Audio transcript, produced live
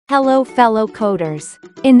Hello fellow coders.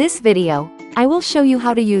 In this video, I will show you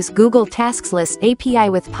how to use Google Tasks List API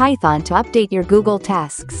with Python to update your Google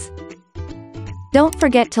Tasks. Don't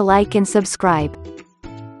forget to like and subscribe.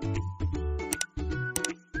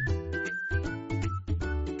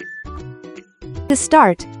 To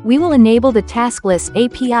start, we will enable the Task List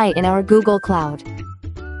API in our Google Cloud.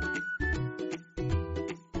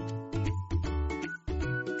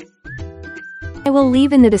 I will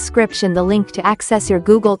leave in the description the link to access your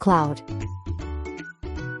Google Cloud.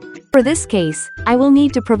 For this case, I will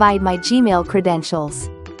need to provide my Gmail credentials.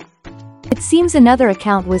 It seems another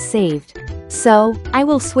account was saved, so I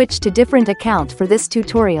will switch to different account for this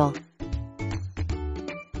tutorial.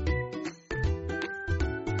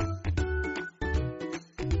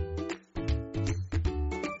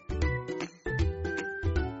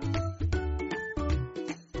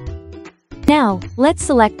 Now, let's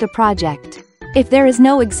select a project. If there is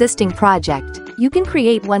no existing project, you can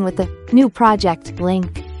create one with the New Project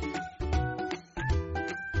link.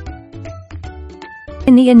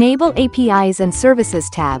 In the Enable APIs and Services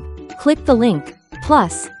tab, click the link,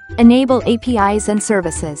 plus, Enable APIs and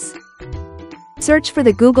Services. Search for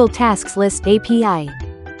the Google Tasks List API.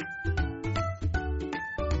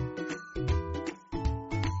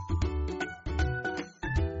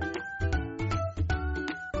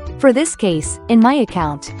 For this case, in my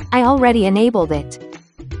account, I already enabled it.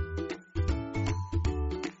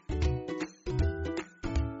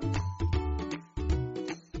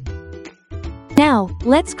 Now,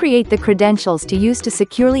 let's create the credentials to use to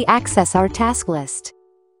securely access our task list.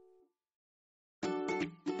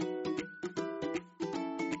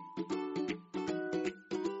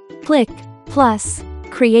 Click plus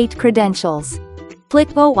Create Credentials. Click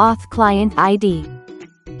OAuth Client ID.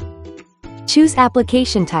 Choose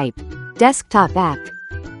Application Type, Desktop App.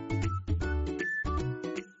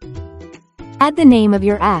 Add the name of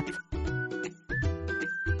your app.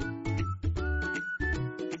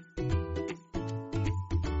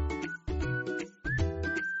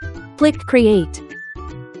 Click Create.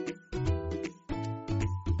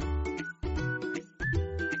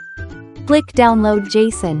 Click Download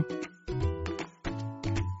JSON.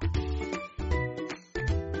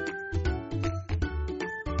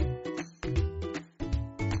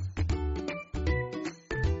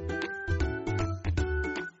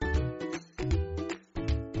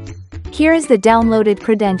 Here is the downloaded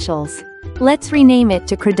credentials. Let's rename it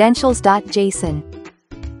to credentials.json.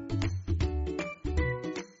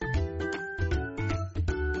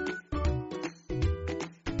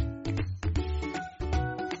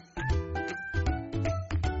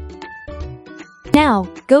 Now,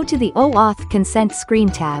 go to the OAuth Consent Screen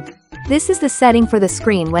tab. This is the setting for the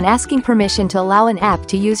screen when asking permission to allow an app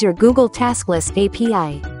to use your Google Task List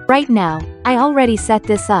API. Right now, I already set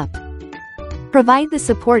this up. Provide the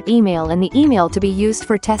support email and the email to be used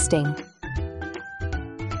for testing.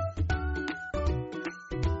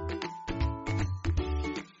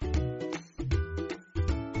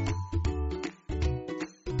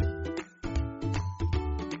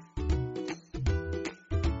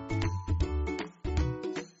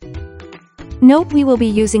 Note we will be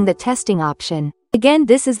using the testing option. Again,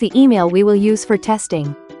 this is the email we will use for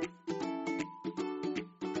testing.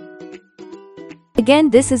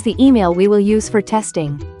 Again, this is the email we will use for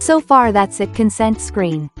testing. So far that's it. Consent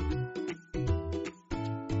screen.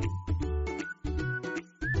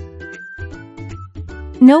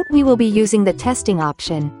 Note we will be using the testing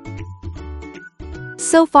option.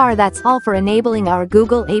 So far that's all for enabling our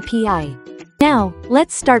Google API. Now,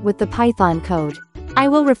 let's start with the Python code. I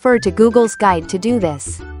will refer to Google's guide to do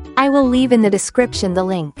this. I will leave in the description the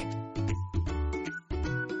link.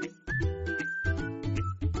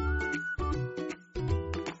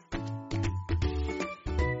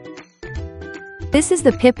 This is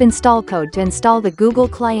the pip install code to install the Google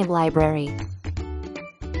Client Library.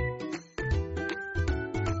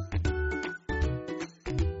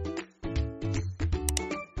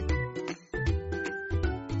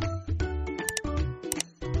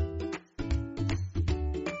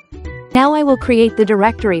 Now I will create the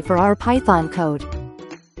directory for our Python code.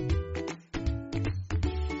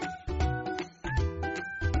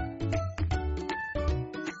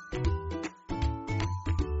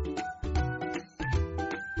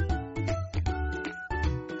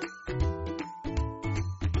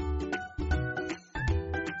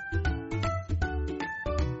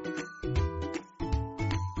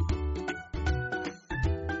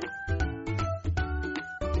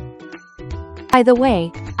 By the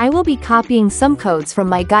way, I will be copying some codes from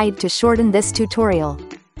my guide to shorten this tutorial.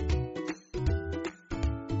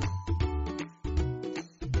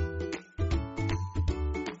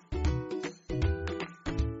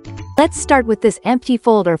 Let's start with this empty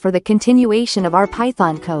folder for the continuation of our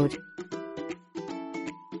Python code.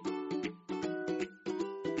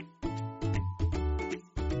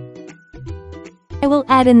 I will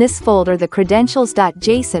add in this folder the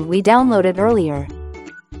credentials.json we downloaded earlier.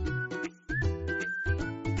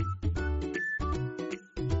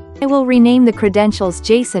 I will rename the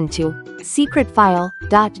credentials.json to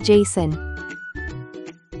secretfile.json.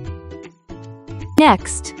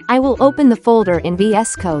 Next, I will open the folder in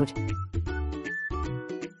VS Code.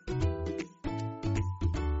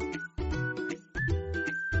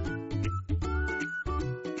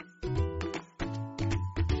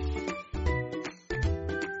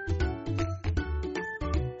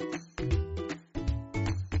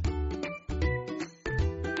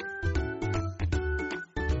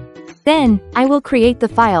 Then, I will create the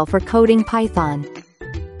file for coding Python.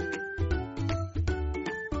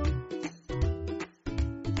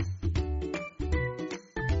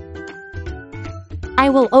 I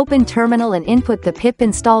will open Terminal and input the pip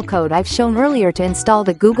install code I've shown earlier to install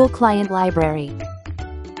the Google Client library.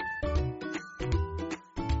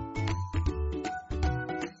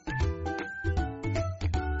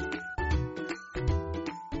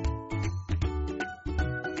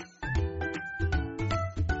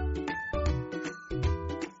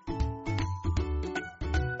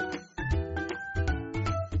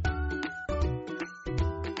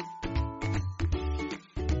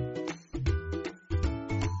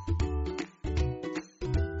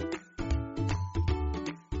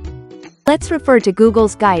 Let's refer to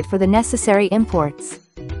Google's guide for the necessary imports.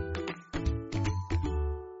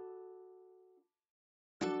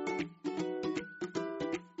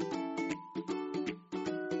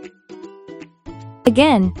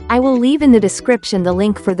 Again, I will leave in the description the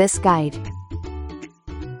link for this guide.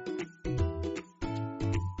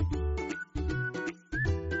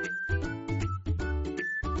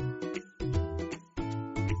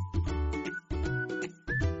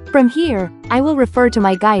 From here, I will refer to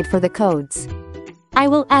my guide for the codes. I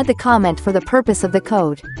will add the comment for the purpose of the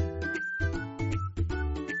code.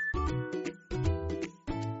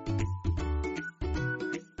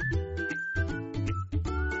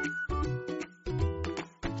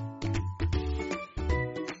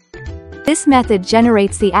 This method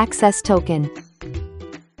generates the access token.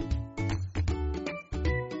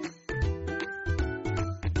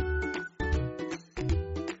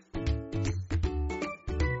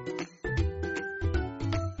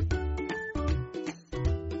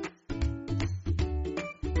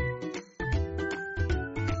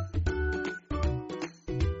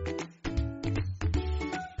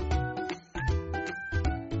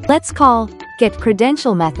 Let's call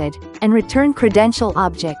getCredential method and return credential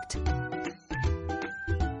object.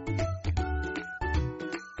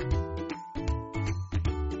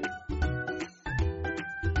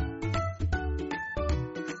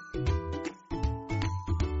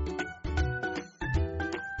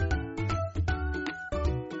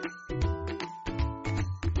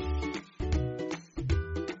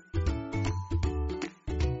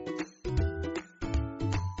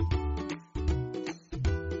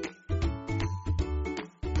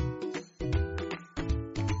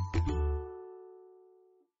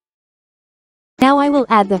 Now I will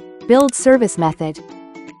add the build service method.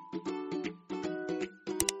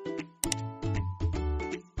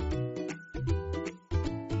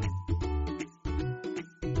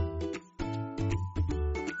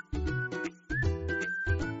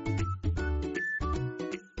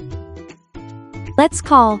 Let's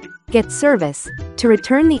call getService to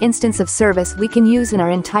return the instance of service we can use in our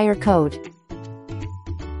entire code.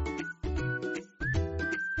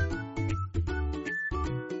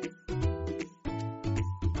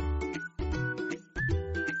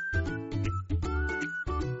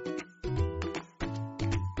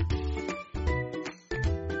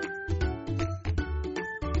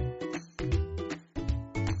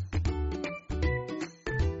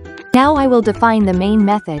 Now I will define the main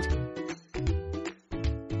method.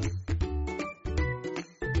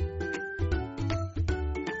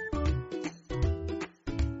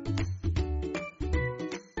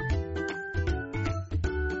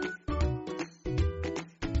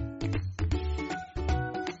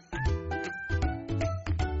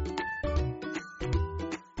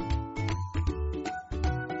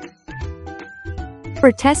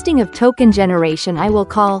 For testing of token generation, I will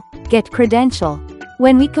call getCredential.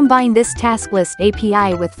 When we combine this task list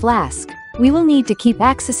API with Flask, we will need to keep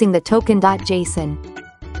accessing the token.json.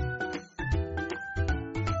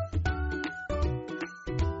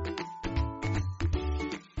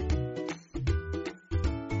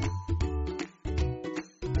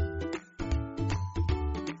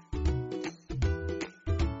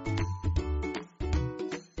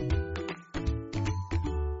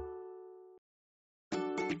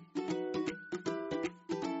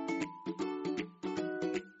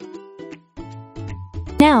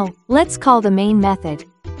 Now, let's call the main method.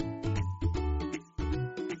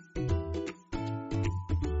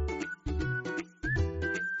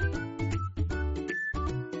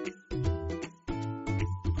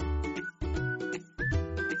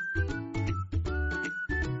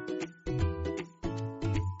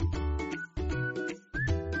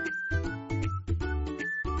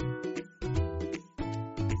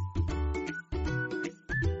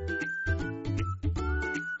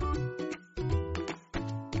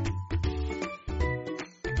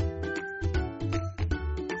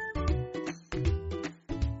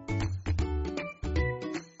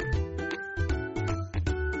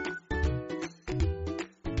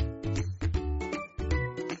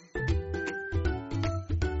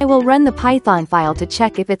 I will run the Python file to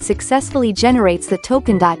check if it successfully generates the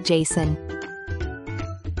token.json.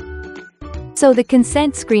 So the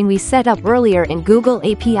consent screen we set up earlier in Google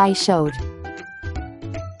API showed.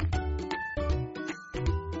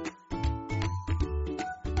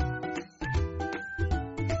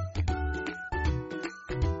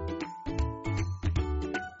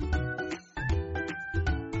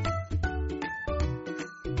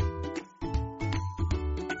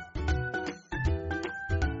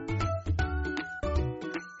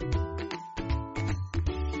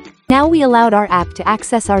 Now we allowed our app to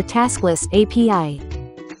access our task list API.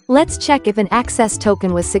 Let's check if an access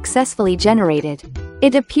token was successfully generated.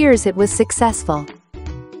 It appears it was successful.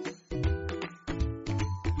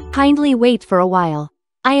 Kindly wait for a while.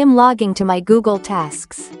 I am logging to my Google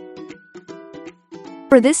Tasks.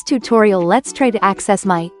 For this tutorial, let's try to access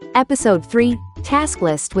my Episode 3 task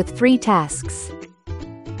list with 3 tasks.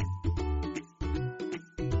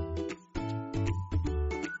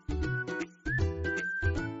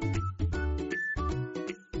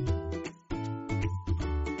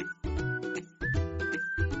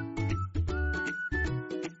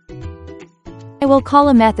 I will call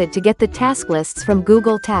a method to get the task lists from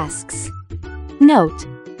Google Tasks. Note: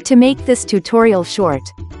 to make this tutorial short,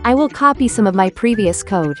 I will copy some of my previous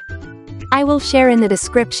code. I will share in the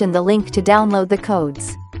description the link to download the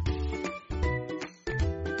codes.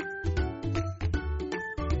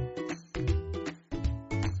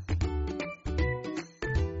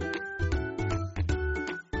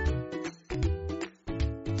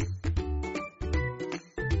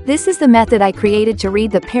 This is the method I created to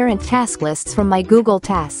read the parent task lists from my Google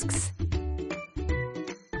Tasks.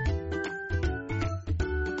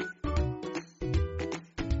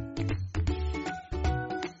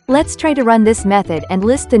 Let's try to run this method and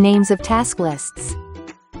list the names of task lists.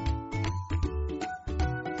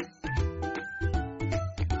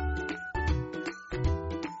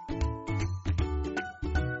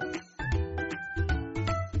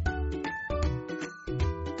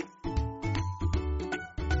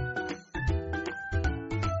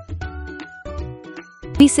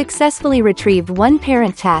 We successfully retrieved one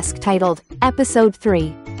parent task titled Episode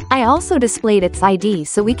 3. I also displayed its ID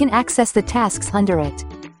so we can access the tasks under it.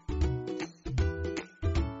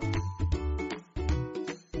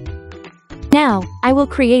 Now, I will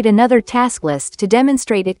create another task list to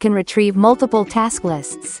demonstrate it can retrieve multiple task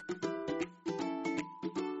lists.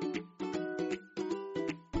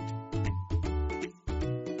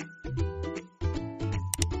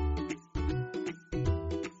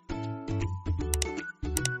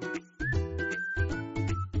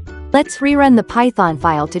 Let's rerun the Python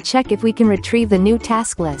file to check if we can retrieve the new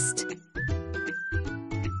task list.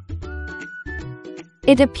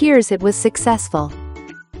 It appears it was successful.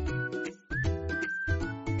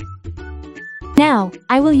 Now,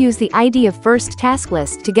 I will use the ID of first task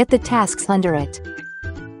list to get the tasks under it.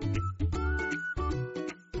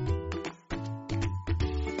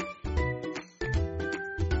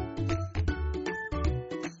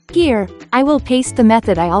 Here, I will paste the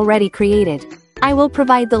method I already created. I will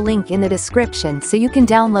provide the link in the description so you can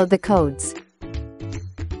download the codes.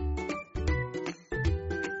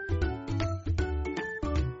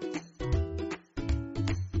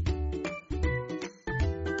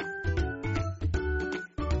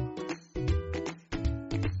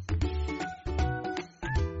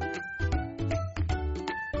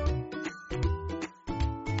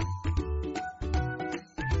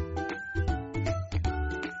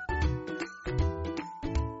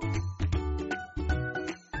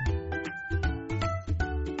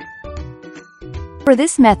 For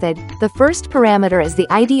this method, the first parameter is the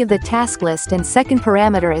ID of the task list and second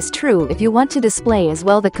parameter is true if you want to display as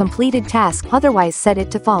well the completed task, otherwise set it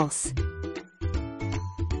to false.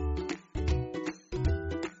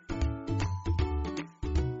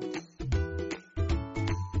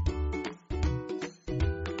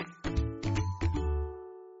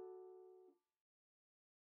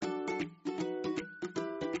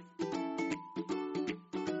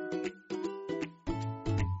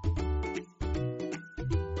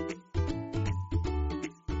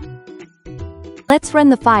 Let's run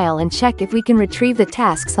the file and check if we can retrieve the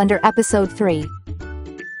tasks under episode 3.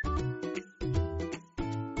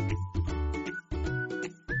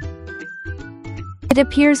 It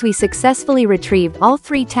appears we successfully retrieved all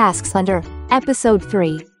 3 tasks under episode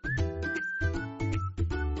 3.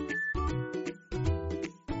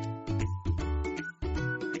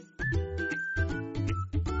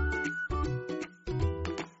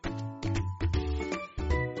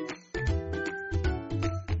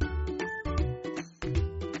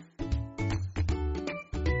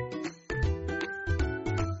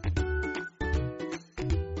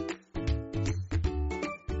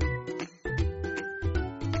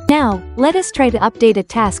 Now, let us try to update a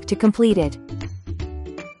task to completed.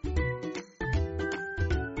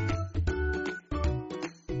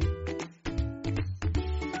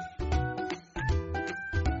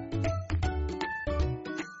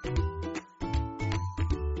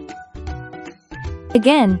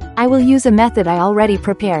 Again, I will use a method I already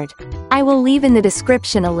prepared. I will leave in the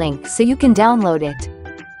description a link so you can download it.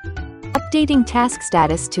 Updating task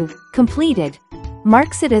status to completed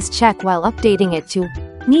marks it as check, while updating it to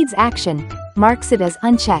needs action marks it as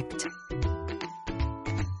unchecked.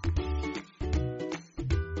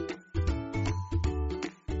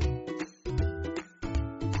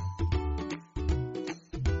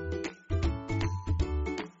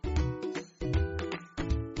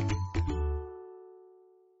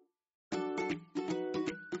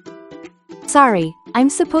 Sorry, I'm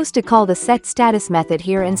supposed to call the set status method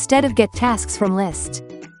here instead of get tasks from list.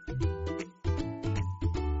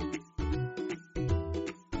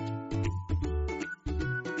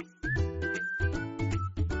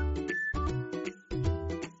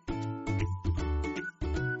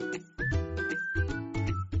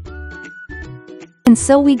 And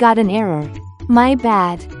so we got an error. My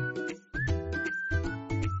bad.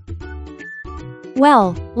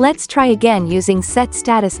 Well, let's try again using set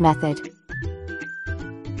status method.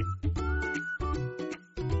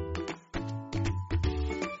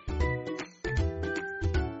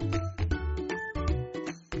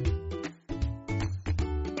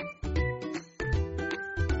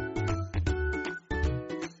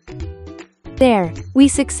 There, we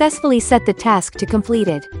successfully set the task to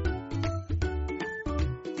completed.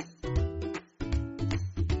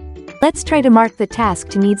 Let's try to mark the task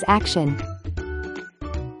to needs action.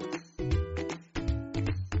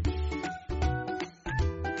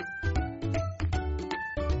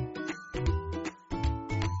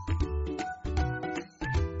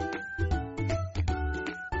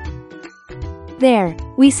 There,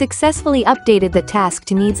 we successfully updated the task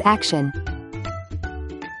to needs action.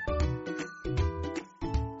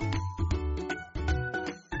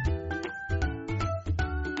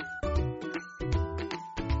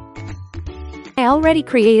 I already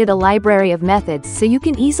created a library of methods so you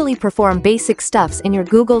can easily perform basic stuffs in your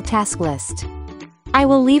Google task list. I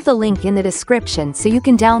will leave the link in the description so you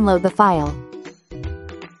can download the file.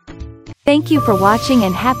 Thank you for watching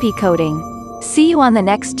and happy coding. See you on the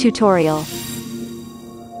next tutorial.